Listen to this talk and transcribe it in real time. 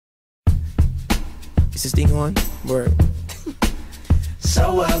Is this thing on? Word.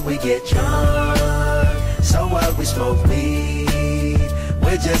 So what, we get drunk. So what, we smoke weed.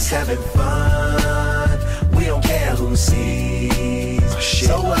 We're just having fun. We don't care who sees.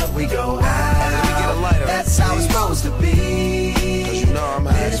 So what, we go out. That's how it's supposed to be. 'Cause you know I'm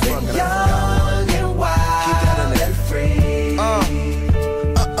high as fuck. Living young and wild and free.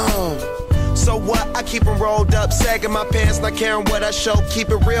 So what? I keep them rolled up, sagging my pants, not caring what I show. Keep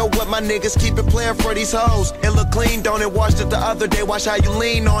it real with my niggas, keep it playing for these hoes. It look clean, don't it? Washed it the other day, watch how you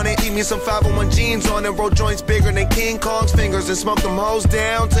lean on it. Keep me some 501 jeans on and roll joints bigger than King Kong's fingers. And smoke them hoes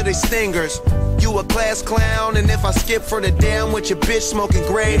down to they stingers. You a class clown, and if I skip for the damn with your bitch smoking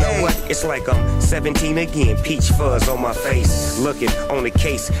grade A. You know what? It's like I'm 17 again, peach fuzz on my face. Looking on the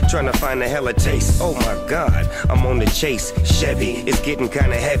case, trying to find a hella taste. Oh my God, I'm on the chase. Chevy, it's getting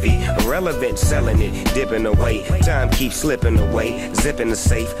kinda heavy. Irrelevant, selling it, dipping away. Time keeps slipping away. Zipping the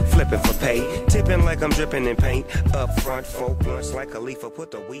safe, flipping for pay. Tipping like I'm dripping in paint. Up front, 4 blunts like a leaf,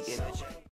 put the wheat in the